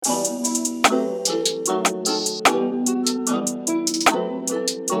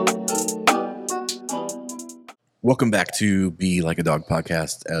Welcome back to Be Like a Dog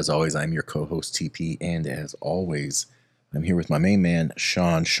podcast. As always, I'm your co-host TP, and as always, I'm here with my main man,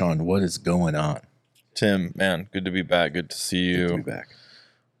 Sean. Sean, what is going on? Tim, man, good to be back. Good to see you. Good to be back.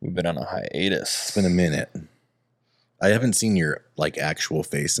 We've been on a hiatus. It's been a minute. I haven't seen your actual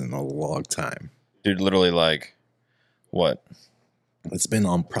face in a long time. Dude, literally what? It's been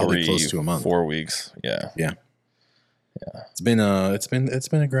probably close to a month. 4 weeks. Yeah. It's been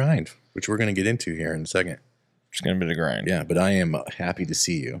a grind, which we're gonna get into here in a second. Just gonna be the grind. Yeah, but I am happy to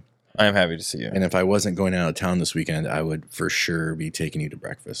see you. I am happy to see you. And if I wasn't going out of town this weekend, I would for sure be taking you to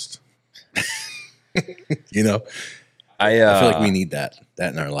breakfast. You know, I feel like we need that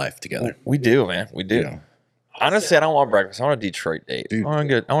in our life together. We do, man. We do. Yeah. Honestly, I don't want breakfast. I want a Detroit date. Dude.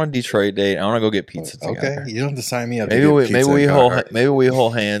 I want a Detroit date. I want to go get pizza together. Okay, you don't have to sign me up. Maybe we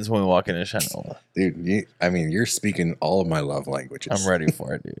hold hands when we walk into Shinola. Dude, you're speaking all of my love languages. I'm ready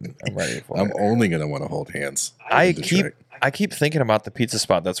for it, dude. I'm ready for it. I'm only gonna want to hold hands. I keep thinking about the pizza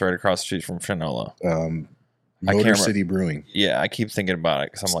spot that's right across the street from Shinola. Motor City Brewing. Yeah, I keep thinking about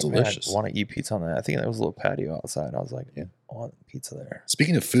it because I'm It's like, delicious. man, I want to eat pizza on that. I think there was a little patio outside. I was like, yeah, I want pizza there.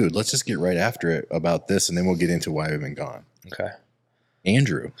 Speaking of food, let's just get right after it about this, and then we'll get into why we've been gone. Okay.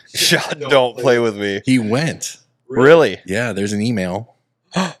 Andrew, Don't play with me. he went. Really? Yeah, there's an email.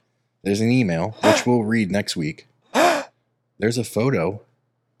 There's an email which we'll read next week. There's a photo,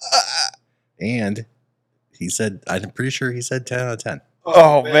 and he said, I'm pretty sure he said 10 out of 10.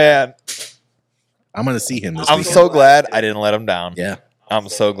 Oh, man. I'm gonna see him this I'm weekend. so glad I didn't let him down. Yeah, I'm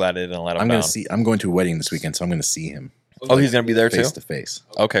so glad I didn't let him down. I'm going to a wedding this weekend, so I'm gonna see him. Oh, he's going to be there too? Face to face.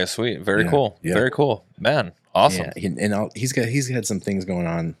 Okay, sweet. Very Yeah, cool. yeah. Very cool. Man, awesome. Yeah, he's had some things going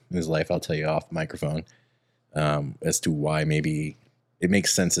on in his life. I'll tell you off microphone as to why maybe it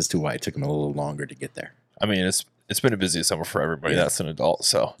makes sense as to why it took him a little longer to get there. I mean, it's been a busy summer for everybody. Yeah. That's an adult,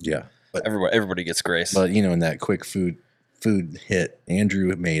 so Yeah, but everybody gets grace. But in that quick food hit,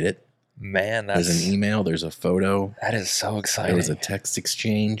 Andrew made it. Man, There's an email. There's a photo. that is so exciting. There was a text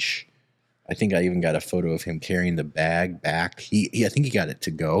exchange. I think I even got a photo of him carrying the bag back. I think he got it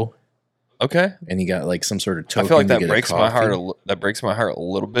to go, Okay. and he got some sort of token. I feel like to that get a breaks my heart. coffee. That breaks my heart a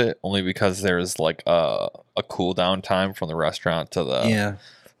little bit, only because there's a cool down time from the restaurant to the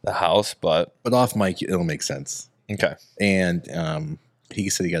house. But off mic, it'll make sense. okay, And he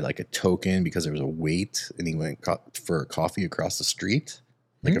said he got a token because there was a wait, and he went for a coffee across the street,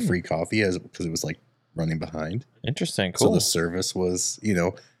 a free coffee, because it was running behind. interesting, cool. So the service was,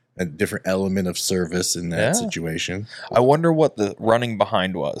 a different element of service in that situation. I wonder what the running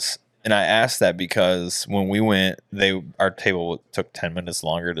behind was, and I asked that because when we went, our table took 10 minutes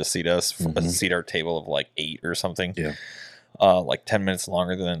longer to seat us, seat our table of 8 or something. Yeah. 10 minutes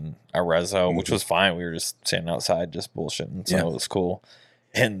longer than our rezo, which was fine. We were just standing outside, just bullshitting, so it was cool.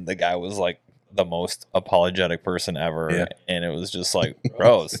 And the guy was the most apologetic person ever, and it was just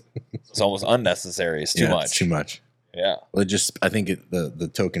bro, it's almost unnecessary. It's too much. It's too much. Yeah. Well, I think the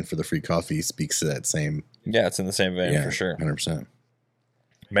token for the free coffee speaks to that same. Yeah, it's in the same vein for sure. 100%.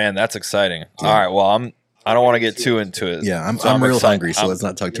 Man, that's exciting. Yeah. All right, well, I don't want to get too into it. Yeah, I'm so real excited. hungry, so let's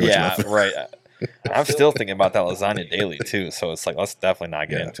not talk too much about it. Right. I'm still thinking about that lasagna daily too, so it's let's definitely not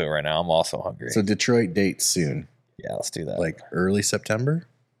get into it right now. I'm also hungry. So Detroit dates soon, Yeah, let's do that. early September,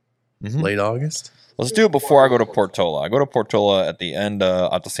 Mhm. late August. Let's do it before I go to Portola. I go to Portola at the end,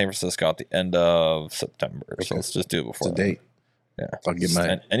 out to San Francisco at the end of September. So Okay. let's just do it before It's a date. Yeah. I'll get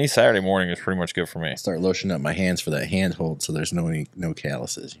Any Saturday morning is pretty much good for me. start lotioning up my hands for that handhold, so there's no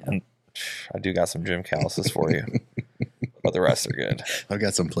calluses. I do got some gym calluses for you, but the rest are good. I've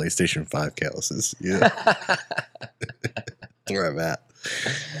got some PlayStation 5 calluses. Yeah, that's where I'm at.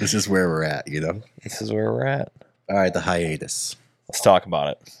 This is where we're at. This is where we're at. All right, the hiatus. Let's talk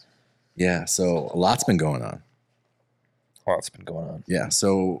about it. Yeah, so a lot's been going on. What's been going on? Yeah,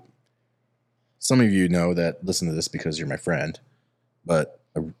 so some of you know that listen to this because you're my friend, but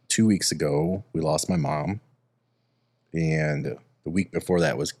 2 weeks ago we lost my mom, and the week before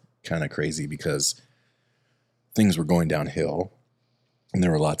that was kind of crazy because things were going downhill, and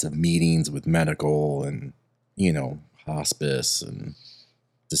there were lots of meetings with medical and hospice and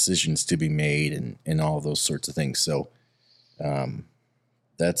decisions to be made and all those sorts of things. So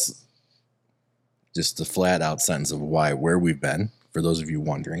that's just the flat out sentence of where we've been, for those of you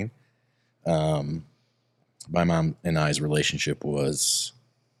wondering. My mom and I's relationship was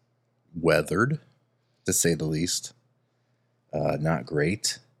weathered, to say the least. Not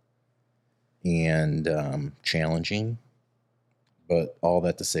great and challenging, but all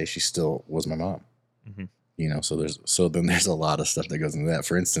that to say, she still was my mom. Mhm. So then there's a lot of stuff that goes into that.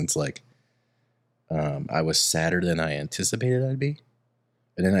 For instance, I was sadder than I anticipated I'd be.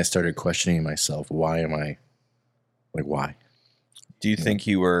 And then I started questioning myself, why am I Like, why? Do you think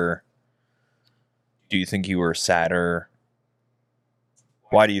you were sadder?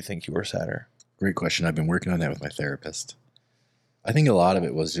 Why do you think you were sadder? Great question. I've been working on that with my therapist. I think a lot of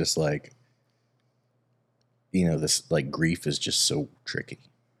it was just like, this like grief is just so tricky.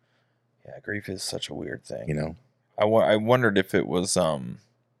 Yeah, grief is such a weird thing. I wondered if it was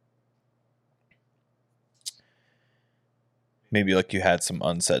maybe like you had some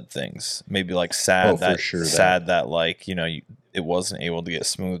unsaid things. Maybe like sad that for sure that like, it wasn't able to get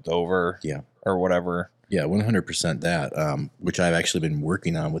smoothed over. Yeah. Or whatever. Yeah, 100% that, which I've actually been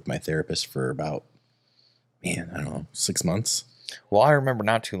working on with my therapist for about, I don't know, 6 months. Well, I remember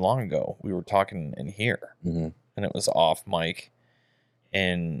not too long ago, we were talking in here, and it was off mic,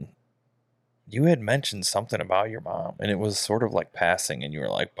 and you had mentioned something about your mom, and it was sort of like passing, and you were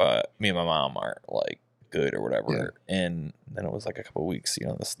like, but me and my mom aren't like good or whatever. Yeah. And then it was like a couple of weeks,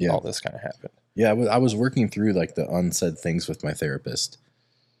 all this kind of happened. Yeah, I was working through like the unsaid things with my therapist,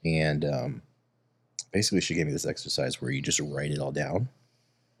 and basically she gave me this exercise where you just write it all down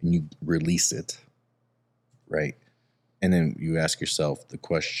and you release it, right? And then you ask yourself the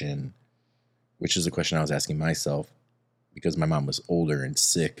question, which is the question I was asking myself, because my mom was older and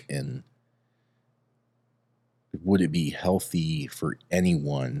sick, and would it be healthy for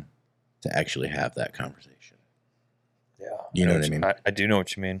anyone to actually have that conversation? Yeah. You know what I mean? I do know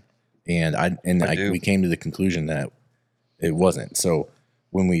what you mean. And we came to the conclusion that it wasn't. So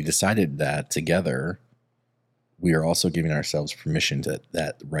when we decided that together, we are also giving ourselves permission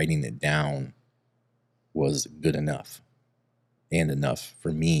that writing it down was good enough and enough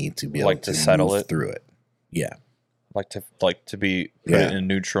for me to be able to settle it through it. Yeah. Like to be put it in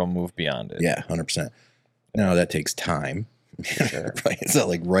neutral, move beyond it. Yeah, 100%. Now that takes time. Sure. Right? It's not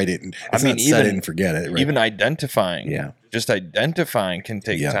like write it and set it and forget it. Right? Even identifying. Yeah. Just identifying can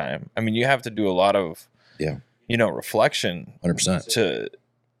take time. I mean, you have to do a lot of reflection 100%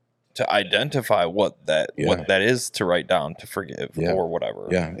 to identify what that is to write down, to forgive or whatever.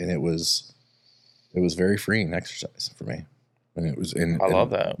 Yeah. And it was very freeing exercise for me. And I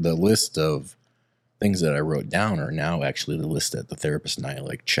love that. The list of things that I wrote down are now actually the list that the therapist and I are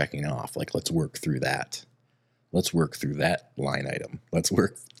like checking off. Like, let's work through that. Let's work through that line item. Let's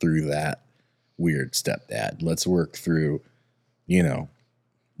work through that weird stepdad. Let's work through,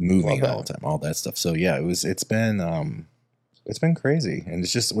 moving all the time, all that stuff. So yeah, it's been crazy. And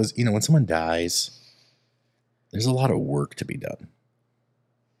it's just when someone dies, there's a lot of work to be done,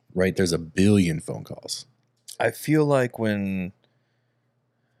 right? There's a billion phone calls. I feel like when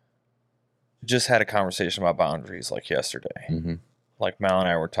just had a conversation about boundaries like yesterday. Mm-hmm. Like Mal and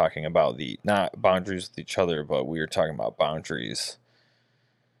I were talking about not boundaries with each other, but we were talking about boundaries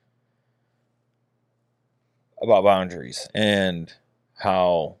and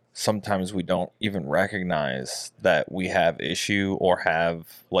how sometimes we don't even recognize that we have issue or have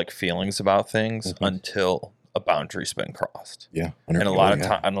like feelings about things until a boundary's been crossed. Yeah. And a lot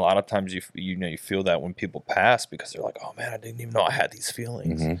of times you feel that when people pass, because they're like, oh man, I didn't even know I had these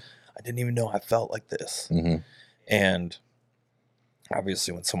feelings. Mm-hmm. I didn't even know I felt like this. Mm-hmm. And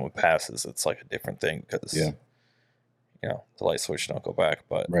obviously when someone passes, it's like a different thing because, the light switch don't go back,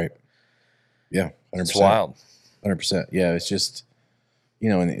 but right. Yeah. 100%. It's wild. 100%. Yeah. It's just,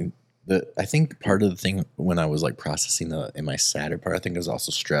 I think part of the thing when I was like processing in my sadder part, I think it was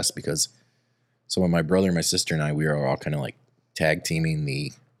also stress because so when my brother, my sister and I, we were all kind of like tag teaming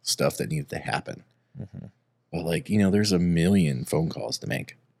the stuff that needed to happen. Mm-hmm. But like, there's a million phone calls to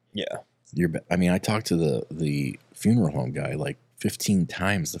make. Yeah. I talked to the funeral home guy like 15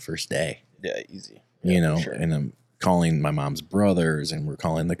 times the first day. Yeah, easy. Sure. And I'm calling my mom's brothers and we're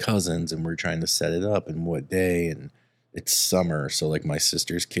calling the cousins and we're trying to set it up and what day. And it's summer. So like my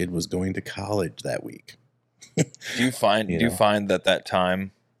sister's kid was going to college that week. Do you find that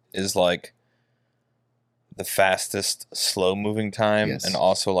time is like the fastest slow moving time and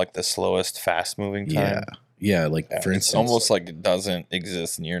also like the slowest fast moving time? Yeah, like for instance, it's almost like it doesn't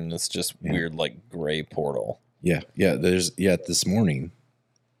exist and you're in this just weird like gray portal. Yeah. This morning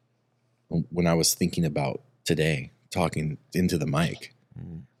when I was thinking about today, talking into the mic,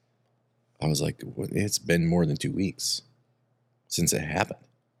 I was like, it's been more than 2 weeks since it happened.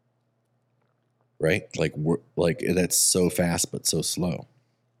 Right? Like that's so fast but so slow.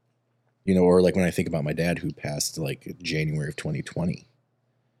 Or like when I think about my dad who passed like January of 2020.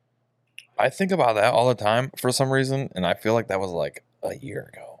 I think about that all the time for some reason, and I feel like that was like a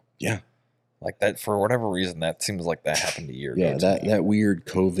year ago. Yeah. Like that, for whatever reason, that seems like that happened a year ago. Yeah, that weird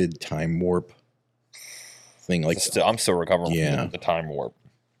COVID time warp thing. Like I'm still recovering from the time warp.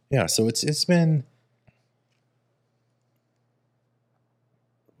 Yeah, so it's been,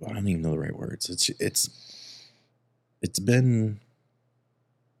 I don't even know the right words. it's been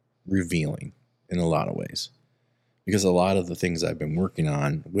revealing in a lot of ways, because a lot of the things I've been working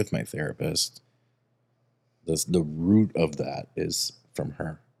on with my therapist, the root of that is from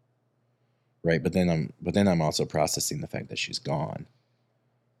her, right? But then I'm also processing the fact that she's gone.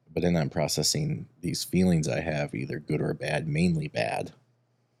 But then I'm processing these feelings I have, either good or bad, mainly bad,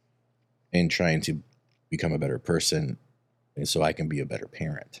 and trying to become a better person, and so I can be a better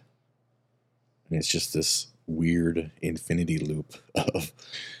parent. And it's just this weird infinity loop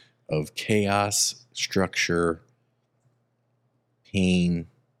of chaos, structure, pain,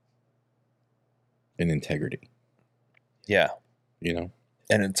 and integrity. Yeah. You know?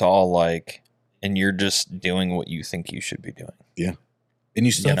 And it's all like, and you're just doing what you think you should be doing. Yeah. And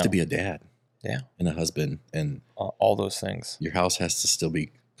you still have to be a dad. Yeah. And a husband. And all those things. Your house has to still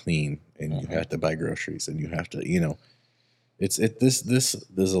be clean, and you have to buy groceries, and you have to, this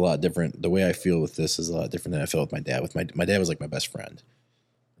is a lot different. The way I feel with this is a lot different than I felt with my dad. With my dad was like my best friend,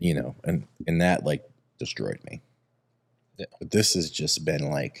 and that like destroyed me. Yeah. But this has just been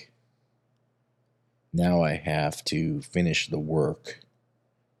like, now I have to finish the work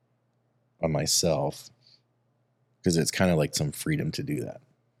on myself, because it's kind of like some freedom to do that.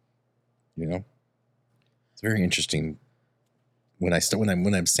 It's very interesting when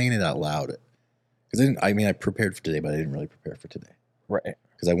I'm saying it out loud, because I prepared for today, but I didn't really prepare for today, right?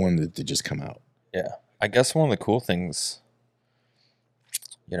 Because I wanted it to just come out. Yeah, I guess one of the cool things,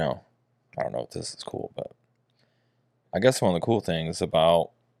 I don't know if this is cool, but I guess one of the cool things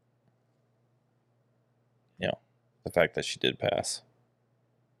about, the fact that she did pass,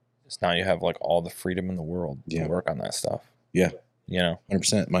 is now you have like all the freedom in the world to work on that stuff. Yeah.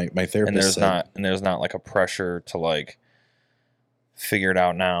 100%. My therapist and there's not like a pressure to like figure it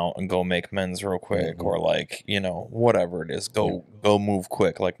out now and go make men's real quick, or like, whatever it is, go move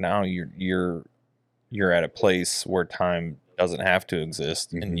quick. Like now you're at a place where time doesn't have to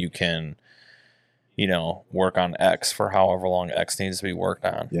exist, and you can, work on X for however long X needs to be worked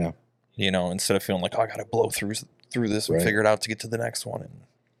on. Yeah. Instead of feeling like, oh, I got to blow through this and figure it out to get to the next one. And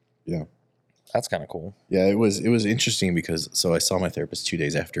yeah. That's kind of cool. Yeah, it was interesting, because so I saw my therapist 2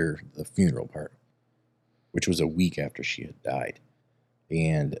 days after the funeral part, which was a week after she had died.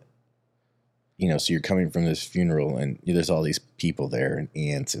 And, so you're coming from this funeral, and there's all these people there, and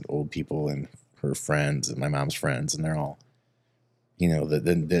aunts and old people and her friends and my mom's friends, and they're all,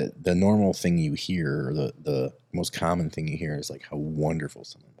 the normal thing you hear, or the most common thing you hear is like how wonderful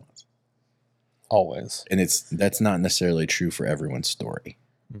someone was. Always. And that's not necessarily true for everyone's story.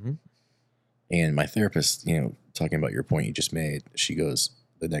 Mm-hmm. And my therapist, talking about your point you just made, she goes,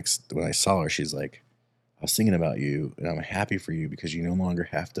 when I saw her, she's like, I was thinking about you, and I'm happy for you, because you no longer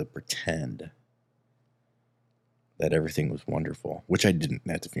have to pretend that everything was wonderful, which I didn't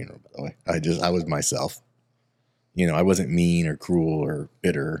at the funeral, by the way. I was myself. I wasn't mean or cruel or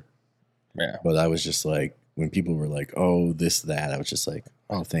bitter. Yeah. But I was just like, when people were like, oh, this, that, I was just like,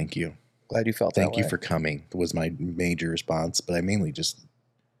 oh, thank you. Glad you felt Thank that way. you for coming, was my major response. But I mainly just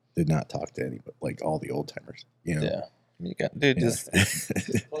did not talk to anybody, like all the old timers, Yeah. You got, dude, just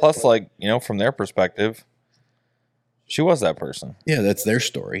plus, like, from their perspective, she was that person. Yeah, that's their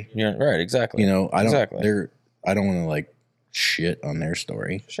story. Yeah, right, exactly. I don't want to like shit on their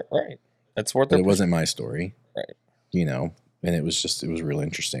story. Sure, right. That's what it wasn't my story. Right. And it was real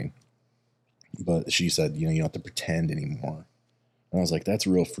interesting. But she said, you don't have to pretend anymore. And I was like, that's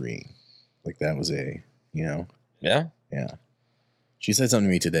real freeing. Like that was Yeah. Yeah. She said something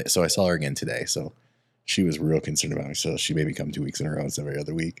to me today. So I saw her again today. So she was real concerned about me. So she made me come 2 weeks in a row instead of every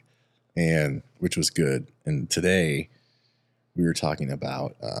other week, and which was good. And today we were talking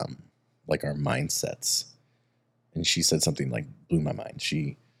about like our mindsets, and she said something like blew my mind.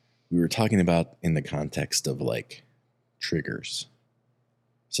 We were talking about in the context of like triggers.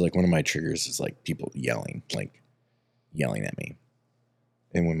 So like one of my triggers is like people yelling at me.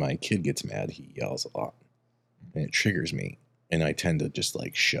 And when my kid gets mad, he yells a lot, and it triggers me. And I tend to just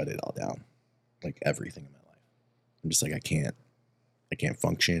like shut it all down, like everything in my life. I'm just like, I can't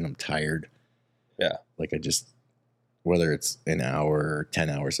function. I'm tired. Yeah. Like whether it's an hour or 10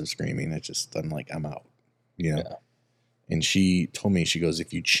 hours of screaming, I'm like, I'm out, Yeah. And she told me, she goes,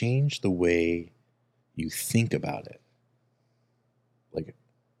 if you change the way you think about it, like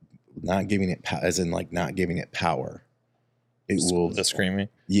not giving it, as in like not giving it power, it will. The screaming?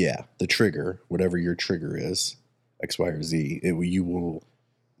 Yeah. The trigger, whatever your trigger is, X, Y, or Z, you will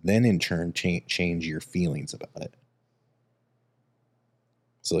then in turn change your feelings about it.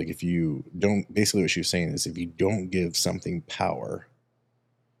 So like if you don't, basically what she was saying is if you don't give something power,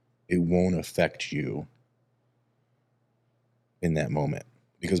 it won't affect you in that moment,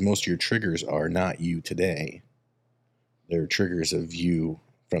 because most of your triggers are not you today. they're triggers of you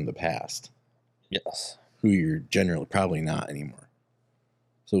from the past. Yes. Who you're generally probably not anymore.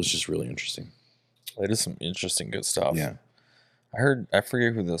 So it's just really interesting. It is some interesting good stuff. Yeah. I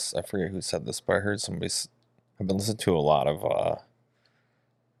forget who said this, but I heard I've been listening to a lot of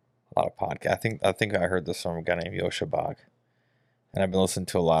podcasts. I think I heard this from a guy named Yosha Bach. And I've been listening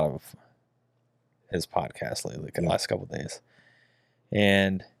to a lot of his podcasts lately, like in the last couple of days.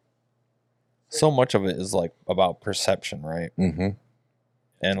 And so much of it is like about perception, right? Mm-hmm.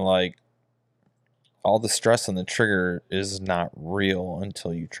 And like all the stress and the trigger is not real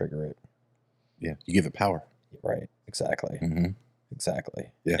until you trigger it. Yeah. You give it power. Right. Exactly. Mm-hmm.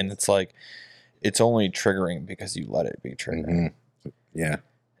 Exactly. Yeah. And it's like, it's only triggering because you let it be triggering. Mm-hmm. Yeah.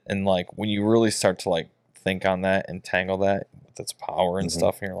 And like when you really start to like think on that and tangle that with its power and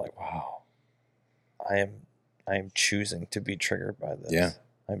stuff, and you're like, wow, I am choosing to be triggered by this. Yeah.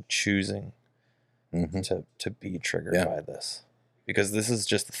 I'm choosing to be triggered by this. Because this is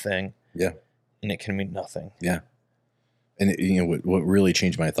just a thing. Yeah. And it can mean nothing. Yeah. And you know what really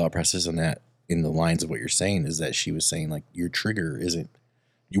changed my thought process on that, in the lines of what you're saying, is that she was saying like your trigger isn't,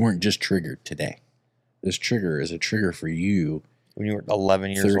 you weren't just triggered today. This trigger is a trigger for you when you were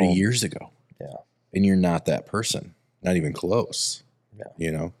 11 years 30 old. years ago. Yeah. And you're not that person, not even close. Yeah.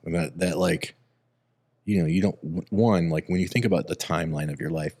 You know, and that like, you know, you don't, one, like when you think about the timeline of your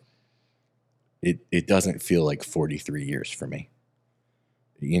life, it doesn't feel like 43 years for me.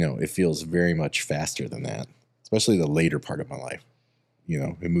 You know, it feels very much faster than that, especially the later part of my life. You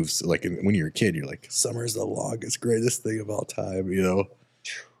know, it moves like when you're a kid, you're like, summer's the longest, greatest thing of all time, you know?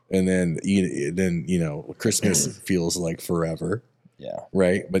 And then, you know, Christmas feels like forever. Yeah.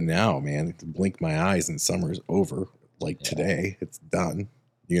 Right. But now, man, blink my eyes and summer's over. Like today, it's done,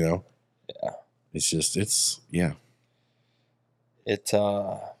 you know? Yeah. It's just, yeah. It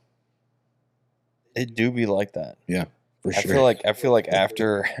do be like that. Yeah, for sure. I feel like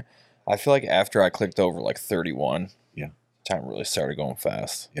after I clicked over like 31, time really started going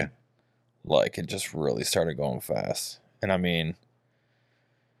fast. Yeah. Like it just really started going fast. And I mean,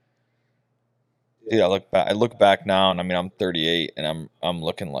 yeah, I look back now, and I mean, I'm 38, and I'm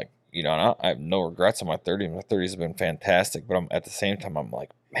looking like, you know, I have no regrets on my 30s. My 30s have been fantastic, but at the same time, I'm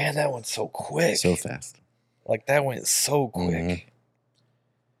like, man, that went so quick. So fast. Like that went so quick. Mm-hmm.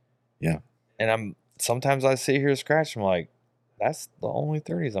 Yeah. And sometimes I sit here scratch. I'm like, that's the only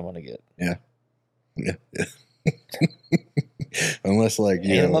 30s I'm gonna get. Yeah. Yeah. Unless like,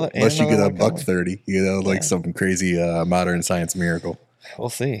 you know, unless you get a $130, you know, like some crazy modern science miracle. We'll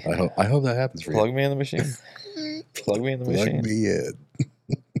see. I hope that happens for you. Plug me in the machine. Plug me in the machine. Plug me in.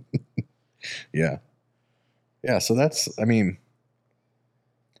 Yeah. Yeah. So that's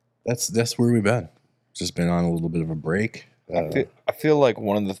where we've been. Just been on a little bit of a break. I feel like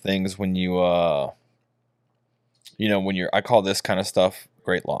one of the things when you, you know, I call this kind of stuff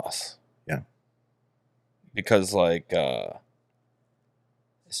great loss. Yeah. Because like,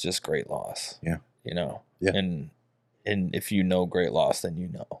 it's just great loss. Yeah. You know? Yeah. And if you know great loss, then you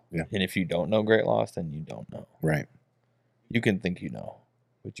know. Yeah. And if you don't know great loss, then you don't know. Right. You can think you know,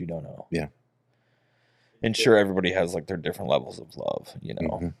 but you don't know. Yeah. And sure, everybody has like their different levels of love, you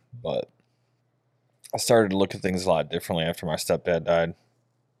know, but I started to look at things a lot differently after my stepdad died.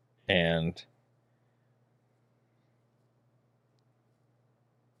 And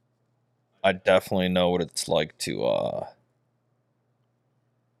I definitely know what it's like to,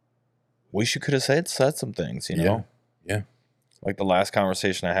 wish you could have said some things, you know? Yeah. Like the last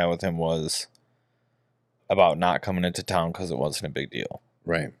conversation I had with him was about not coming into town because it wasn't a big deal.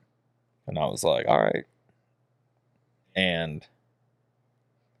 Right. And I was like, all right. And,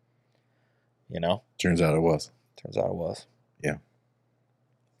 you know? Turns out it was. Yeah.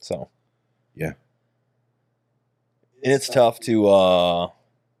 So. Yeah. And it's tough to,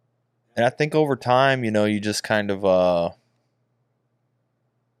 and I think over time, you know, you just kind of,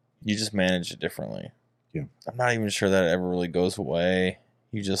 you just manage it differently. Yeah. I'm not even sure that it ever really goes away.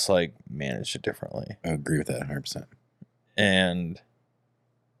 You just like manage it differently. I agree with that 100%. And,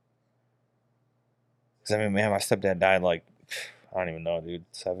 because I mean, man, my stepdad died like, I don't even know, dude,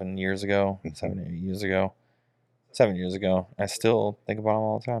 7 years ago, 7, 8 years ago. 7 years ago. I still think about him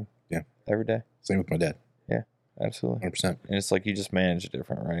all the time. Yeah. Every day. Same with my dad. Yeah, absolutely. 100%. And it's like you just manage it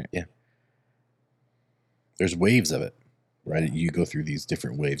different, right? Yeah. There's waves of it, right? You go through these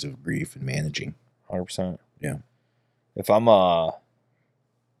different waves of grief and managing. 100%. Yeah. If I'm I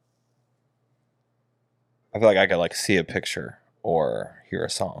feel like I could like see a picture or hear a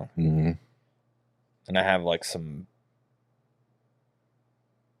song. Mm-hmm. And I have like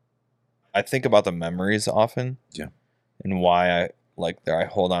I think about the memories often. Yeah. And why like there I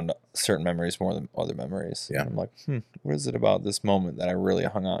hold on to certain memories more than other memories. Yeah. And I'm like, what is it about this moment that I really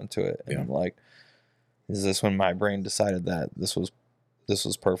hung on to it? And Yeah. I'm like, is this when my brain decided that this was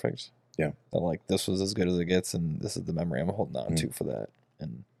perfect? Yeah. That like this was as good as it gets, and this is the memory I'm holding on to for that.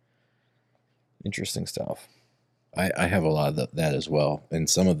 And interesting stuff. I have a lot of that as well. And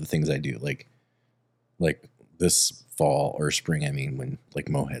some of the things I do, like this fall or spring, I mean, when like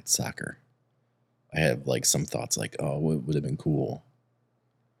Mo had soccer, I have like some thoughts like, oh, it would have been cool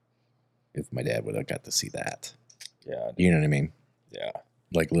if my dad would have got to see that. Yeah. You know what I mean? Yeah.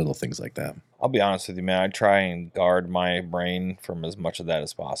 Like little things like that. I'll be honest with you, man. I try and guard my brain from as much of that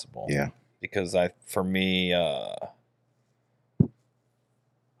as possible. Yeah. Because for me, I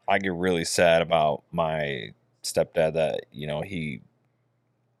get really sad about my stepdad that,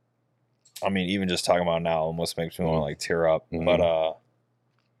 I mean, even just talking about it now almost makes me want to like tear up. Mm-hmm. But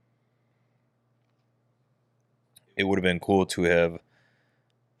it would have been cool to have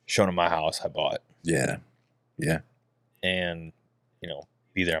shown him my house I bought. Yeah. Yeah. And,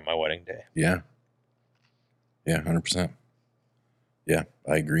 be there on my wedding day. Yeah. Yeah, 100%. Yeah,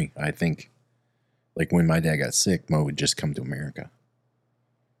 I agree. I think like when my dad got sick, Mo would just come to America.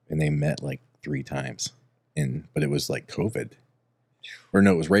 And they met like 3 times. But it was like COVID. Or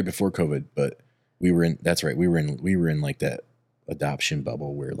no, it was right before COVID, but we were in like that adoption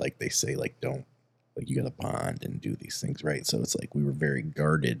bubble where like they say like don't, like you got to bond and do these things, right? So it's like we were very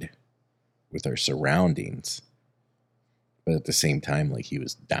guarded with our surroundings. But at the same time, like he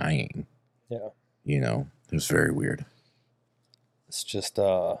was dying. Yeah. It was very weird. It's just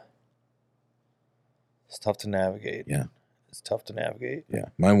it's tough to navigate. Yeah. It's tough to navigate. Yeah.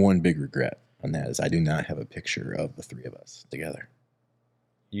 My one big regret on that is I do not have a picture of the 3 of us together.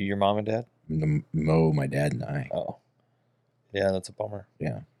 You, your mom and dad? Mo, my dad, and I. Oh. Yeah, that's a bummer.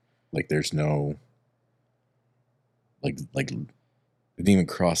 Yeah. Like there's no like it didn't even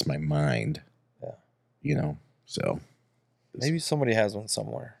cross my mind. Yeah. So maybe somebody has one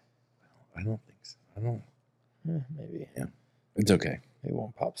somewhere. I don't think so. I don't. Maybe. Yeah. It's okay. Maybe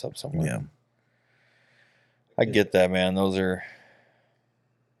one pops up somewhere. Yeah. I get that, man.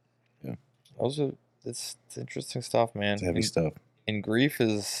 It's interesting stuff, man. It's heavy stuff. And grief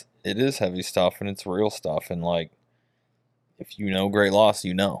is heavy stuff, and it's real stuff. And like, if you know great loss,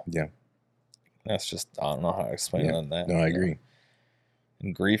 Yeah. That's just, I don't know how to explain it on that. No, I agree.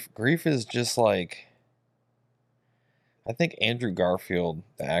 And grief is just like, I think Andrew Garfield,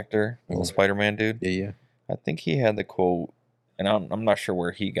 the actor, little Spider-Man dude. Yeah. I think he had the quote, and I'm not sure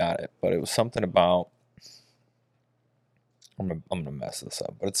where he got it, but it was something about, I'm gonna mess this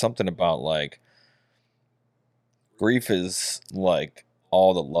up, but it's something about like, grief is like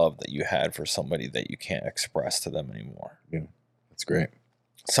all the love that you had for somebody that you can't express to them anymore. Yeah, that's great.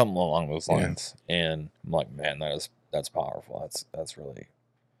 Something along those lines. Yeah. And I'm like, man, that's powerful. That's really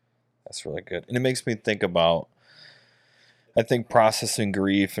good. And it makes me think about, I think processing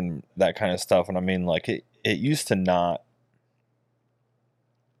grief and that kind of stuff. And I mean, like it used to not.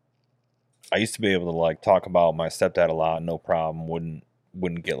 I used to be able to like talk about my stepdad a lot, no problem.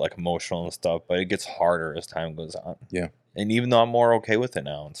 Wouldn't get like emotional and stuff, but it gets harder as time goes on. Yeah. And even though I'm more okay with it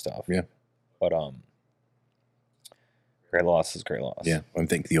now and stuff. Yeah. But great loss is great loss. Yeah. I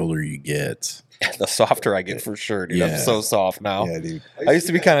think the older you get, the softer I get for sure, dude. Yeah. I'm so soft now. Yeah, dude. I used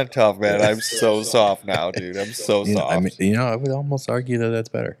to be kind of tough, man. I'm so soft now, dude. I'm so soft. I mean, I would almost argue that that's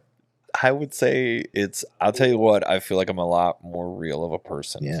better. I would say I'll tell you what, I feel like I'm a lot more real of a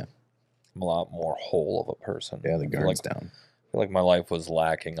person. Yeah. I'm a lot more whole of a person. Yeah, the guard's down. I feel like my life was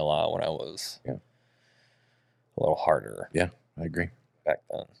lacking a lot when I was a little harder. Yeah, I agree. Back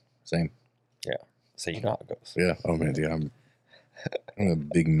then. Same. Yeah. So you know how it goes. Yeah. Oh man, dude, I'm a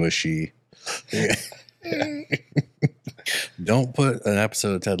big mushy. Don't put an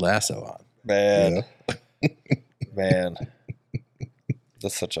episode of Ted Lasso on. Man. Man.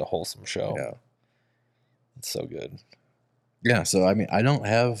 That's such a wholesome show. Yeah. It's so good. Yeah, so I mean, I don't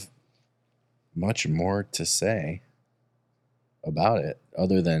have much more to say about it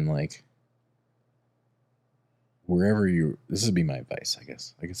other than like this would be my advice, I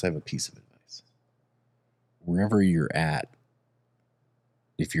guess. I guess I have a piece of advice. Wherever you're at,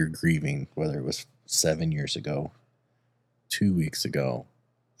 if you're grieving, whether it was 7 years ago, 2 weeks ago,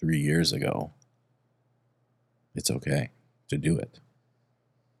 3 years ago, it's okay to do it.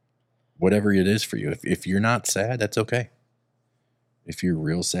 Whatever it is for you. If you're not sad, that's okay. If you're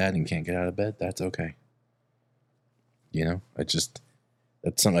real sad and can't get out of bed, that's okay. That's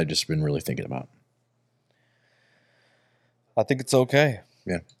something I've just been really thinking about. I think it's okay.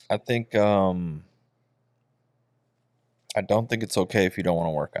 Yeah. I think, I don't think it's okay if you don't want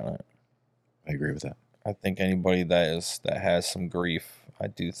to work on it. I agree with that. I think anybody that has some grief, I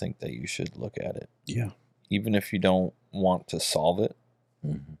do think that you should look at it. Yeah. Even if you don't want to solve it,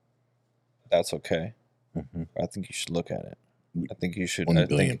 that's okay. I think you should look at it. I think you should. 1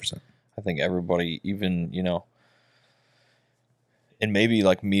 billion%. I think everybody, even, and maybe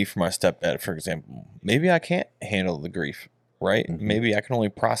like me for my stepdad, for example, maybe I can't handle the grief, right? Maybe I can only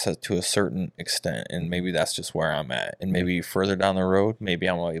process to a certain extent, and maybe that's just where I'm at. And maybe further down the road, maybe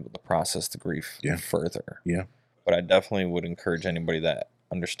I'm able to process the grief further. Yeah. But I definitely would encourage anybody that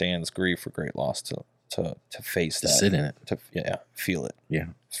understands grief or great loss to face that. Sit in it. To feel it. Yeah.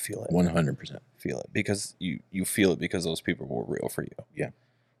 Feel it. 100%. Feel it. Because you feel it because those people were real for you. Yeah.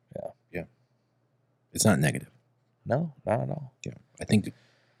 Yeah. Yeah. It's not negative. No, not at all. Yeah. I think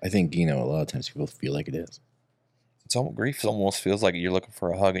a lot of times people feel like it is. It's almost, grief almost feels like you're looking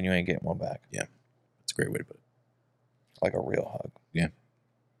for a hug and you ain't getting one back. Yeah. That's a great way to put it. Like a real hug. Yeah.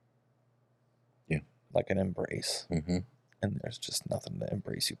 Yeah. Like an embrace. And there's just nothing to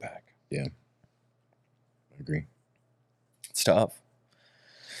embrace you back. Yeah. I agree. It's tough.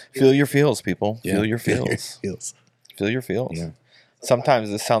 Feel your feels, people. Yeah. Feel your feels. Feel your feels. Yeah. Sometimes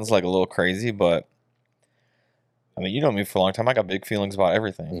this sounds like a little crazy, but I mean, you know me for a long time. I got big feelings about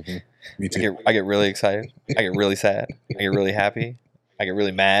everything. Me too. I get really excited. I get really sad. I get really happy. I get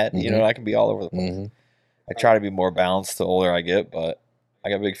really mad. I can be all over the place. I try to be more balanced the older I get, but I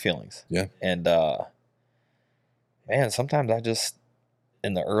got big feelings. Yeah. And man, sometimes I just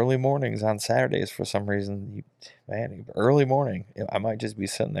in the early mornings on Saturdays for some reason, early morning, I might just be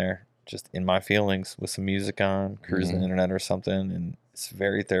sitting there just in my feelings with some music on, cruising the internet or something, and it's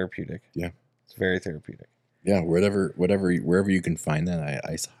very therapeutic. Yeah. It's very therapeutic. Yeah, wherever you can find that,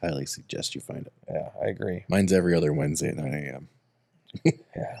 I highly suggest you find it. Yeah, I agree. Mine's every other Wednesday at 9 a.m.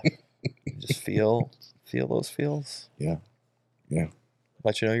 Yeah. Just feel those feels. Yeah. Yeah.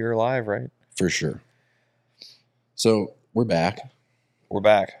 Let you know you're alive, right? For sure. So we're back. We're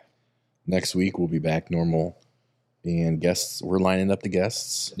back. Next week we'll be back normal. And guests, we're lining up the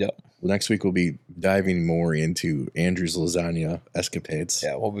guests. Yep. Well, next week we'll be diving more into Andrew's lasagna escapades.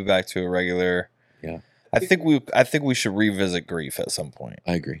 Yeah, we'll be back to a regular. Yeah. I think we should revisit grief at some point.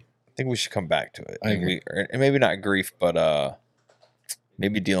 I agree. I think we should come back to it. I agree. And maybe not grief, but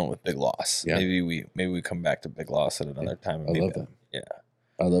maybe dealing with big loss. Yeah. Maybe we come back to big loss at another time. I love that. Yeah.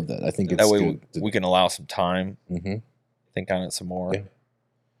 I love that. I think that it's way good we can allow some time. Mm-hmm. Think on it some more. Yeah.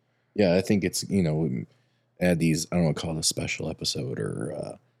 Yeah, I think it's, we add these, I don't know, call it a special episode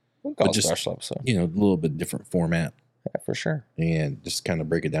or We'll call it just, a special episode. a little bit different format. Yeah, for sure. And just kind of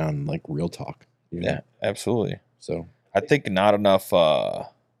break it down like real talk. Yeah, absolutely. So I think not enough I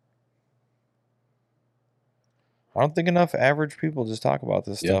don't think enough average people just talk about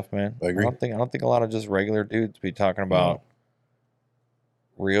this stuff, man. I agree. I don't think a lot of just regular dudes be talking about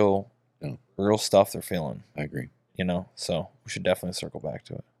real stuff they're feeling. I agree. So we should definitely circle back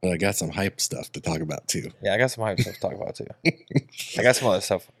to it. But I got some hype stuff to talk about too. Yeah, I got some hype stuff to talk about too. I got some other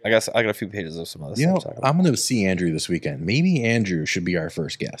stuff. I got a few pages of some other stuff to talk about. I'm going to see Andrew this weekend. Maybe Andrew should be our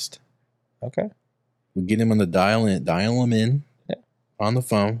first guest. Okay. We'll get him on the dial him in on the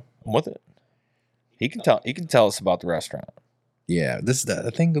phone. I'm with it. He can tell us about the restaurant. Yeah, I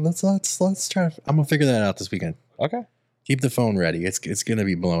think let's try. I'm gonna figure that out this weekend. Okay. Keep the phone ready. It's gonna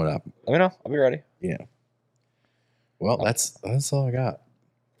be blown up. Let me know. I'll be ready. Yeah. Well, that's all I got.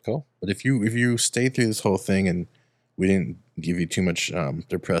 Cool. But if you stay through this whole thing and we didn't give you too much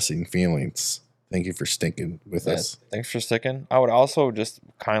depressing feelings, thank you for sticking with us. Thanks for sticking. I would also just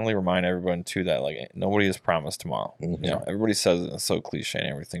kindly remind everyone too that nobody is promised tomorrow. Mm-hmm. Everybody says it's so cliche and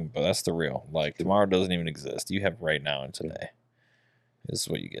everything, but that's the real. Tomorrow doesn't even exist. You have right now and today. This is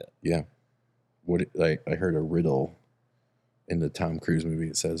what you get. Yeah. I heard a riddle in the Tom Cruise movie.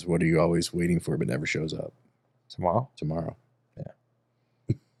 It says, "What are you always waiting for but never shows up?" Tomorrow.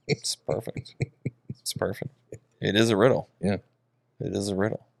 Yeah. It's perfect. It's perfect. It is a riddle. Yeah. It is a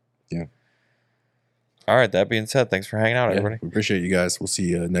riddle. Yeah. All right. That being said, thanks for hanging out, everybody. We appreciate you guys. We'll see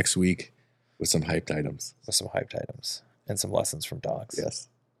you next week with some hyped items. And some lessons from dogs. Yes.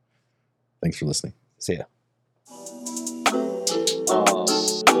 Thanks for listening. See ya.